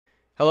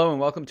Hello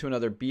and welcome to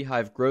another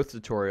Beehiiv growth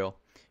tutorial.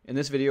 In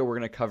this video we're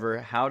going to cover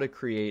how to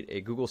create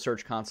a Google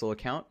Search Console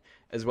account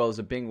as well as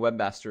a Bing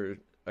Webmaster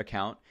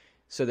account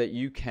so that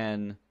you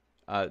can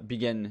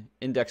begin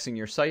indexing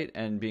your site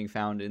and being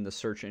found in the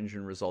search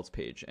engine results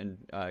page and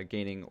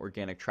gaining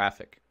organic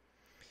traffic.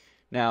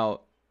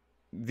 Now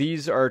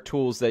these are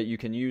tools that you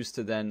can use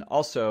to then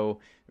also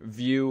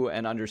view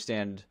and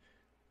understand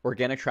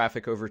organic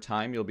traffic over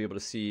time. You'll be able to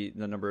see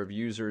the number of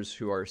users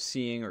who are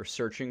seeing or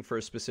searching for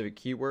a specific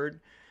keyword,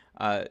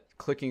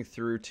 clicking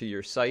through to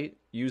your site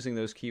using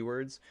those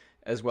keywords,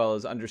 as well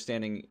as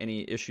understanding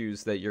any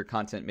issues that your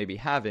content may be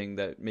having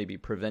that may be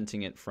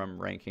preventing it from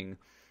ranking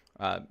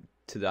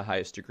to the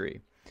highest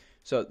degree.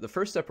 So the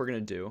first step we're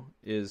going to do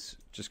is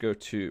just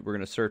we're going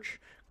to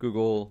search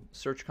Google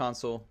Search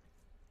Console.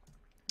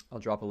 I'll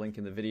drop a link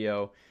in the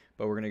video,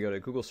 but we're going to go to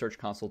Google Search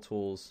Console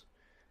Tools,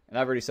 and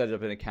I've already set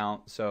up an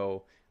account,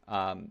 so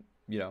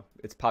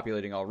it's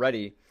populating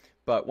already.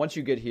 But once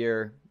you get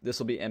here, this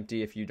will be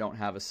empty if you don't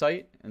have a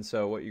site. And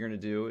so what you're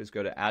going to do is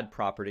go to Add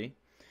Property.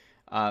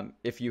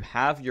 If you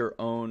have your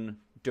own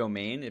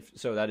domain,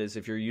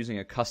 if you're using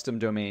a custom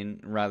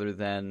domain rather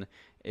than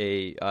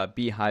a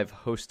Beehiiv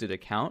hosted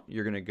account,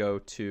 you can go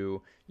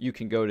to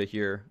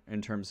here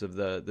in terms of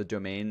the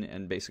domain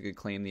and basically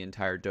claim the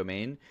entire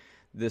domain.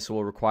 This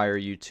will require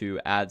you to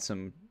add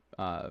some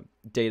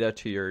data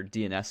to your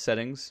DNS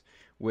settings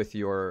with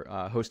your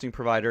hosting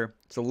provider.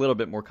 It's a little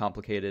bit more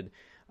complicated,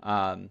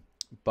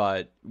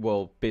 but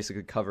will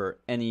basically cover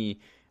any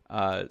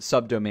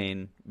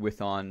subdomain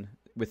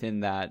within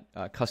that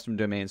custom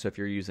domain. So if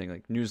you're using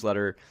like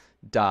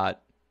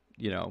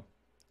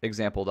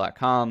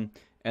newsletter.example.com,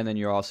 and then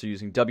you're also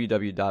using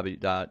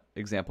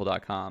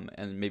www.example.com,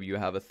 and maybe you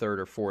have a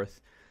third or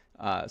fourth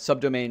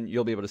subdomain,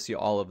 you'll be able to see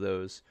all of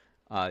those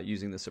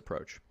using this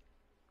approach.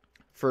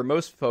 For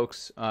most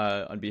folks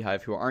on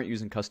Beehiiv who aren't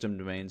using custom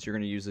domains, you're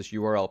going to use this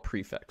URL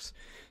prefix.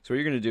 So what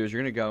you're going to do is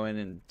you're going to go in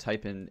and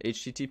type in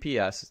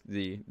HTTPS.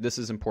 This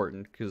is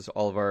important because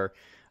all of our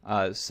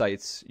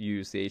sites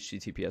use the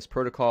HTTPS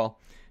protocol,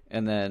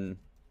 and then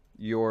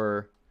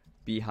your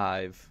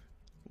Beehiiv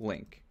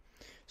link.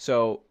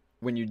 So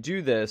when you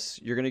do this,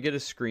 you're going to get a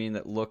screen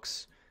that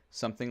looks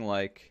something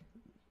like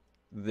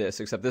this,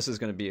 except this is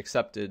going to be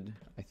accepted,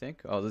 I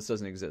think. Oh, this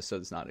doesn't exist, so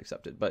it's not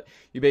accepted. But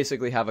you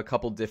basically have a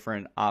couple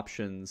different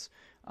options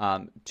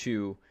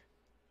to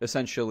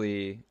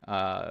essentially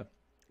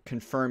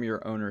confirm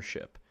your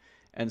ownership.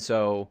 And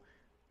so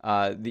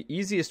the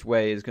easiest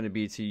way is going to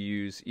be to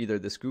use either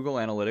this Google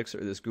Analytics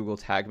or this Google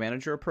Tag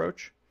Manager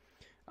approach,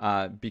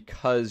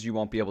 because you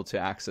won't be able to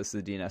access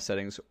the DNS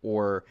settings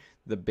or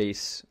the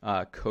base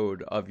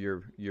code of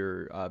your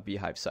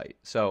Beehiiv site.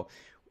 So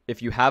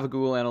if you have a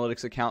Google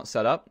Analytics account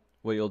set up,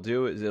 what you'll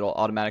do is it'll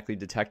automatically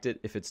detect it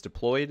if it's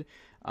deployed.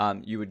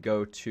 You would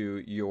go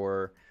to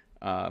your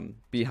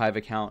Beehiiv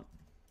account.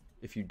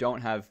 If you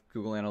don't have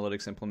Google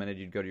Analytics implemented,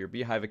 you'd go to your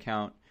Beehiiv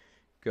account,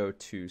 go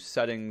to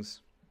Settings.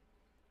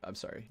 You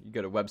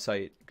go to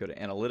Website, go to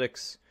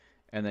Analytics,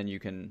 and then you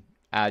can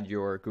add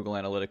your Google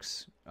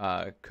Analytics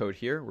code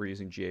here. We're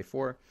using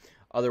GA4.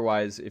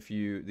 Otherwise,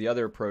 the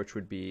other approach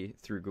would be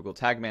through Google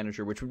Tag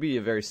Manager, which would be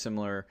a very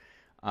similar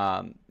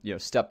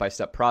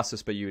step-by-step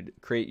process, but you would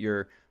create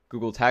your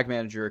Google Tag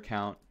Manager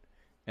account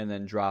and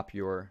then drop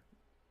your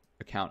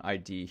account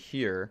ID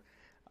here.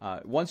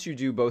 Once you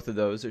do both of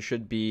those, it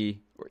should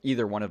be, or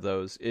either one of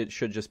those, it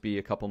should just be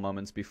a couple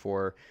moments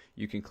before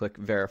you can click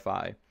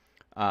Verify.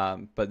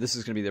 But this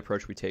is going to be the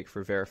approach we take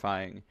for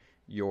verifying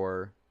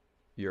your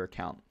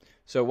account.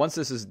 So once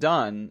this is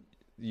done,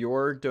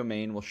 your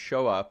domain will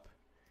show up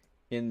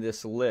in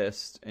this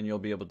list, and you'll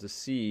be able to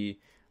see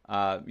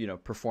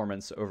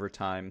performance over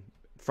time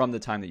from the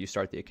time that you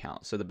start the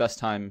account. So the best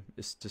time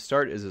to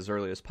start is as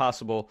early as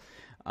possible,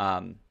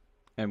 and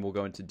we'll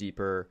go into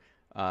deeper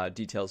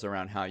details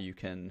around how you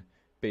can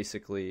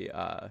basically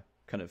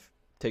kind of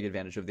take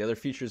advantage of the other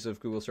features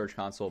of Google Search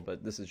Console,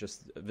 but this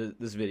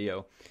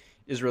video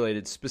is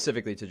related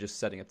specifically to just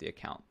setting up the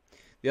account.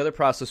 The other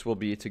process will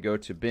be to go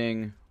to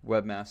Bing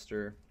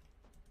Webmaster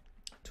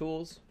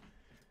Tools.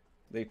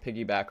 They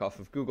piggyback off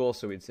of Google,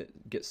 so we'd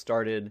get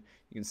started.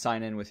 You can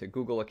sign in with a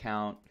Google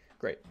account.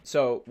 Great.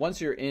 So once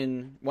you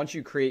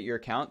create your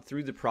account,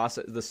 through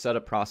the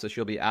setup process,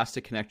 you'll be asked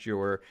to connect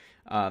your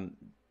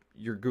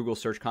Google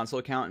Search Console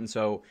account. And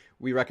so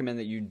we recommend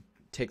that you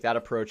take that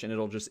approach, and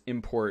it'll just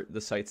import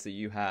the sites that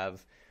you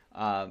have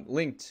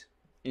linked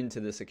into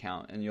this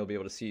account, and you'll be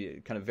able to see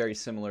kind of very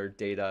similar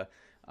data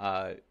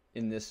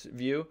in this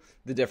view.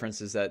 The difference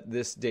is that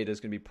this data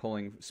is going to be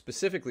pulling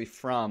specifically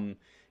from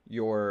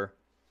your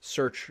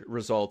search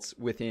results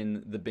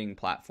within the Bing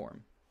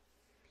platform.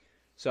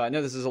 So I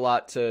know this is a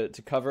lot to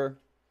cover.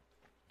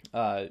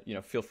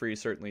 Feel free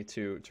certainly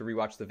to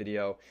rewatch the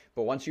video.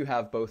 But once you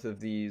have both of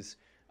these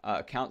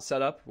accounts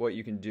set up, what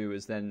you can do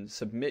is then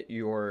submit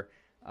your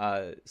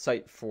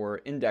site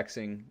for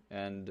indexing,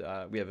 and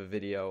we have a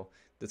video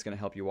that's going to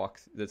help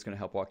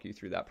walk you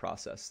through that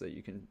process that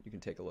you can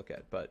take a look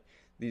at. But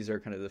these are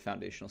kind of the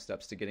foundational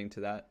steps to getting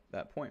to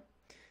that point.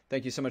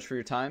 Thank you so much for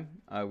your time.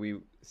 We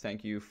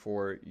thank you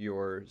for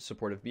your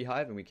support of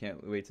beehiiv, and we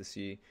can't wait to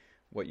see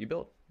what you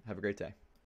build. Have a great day.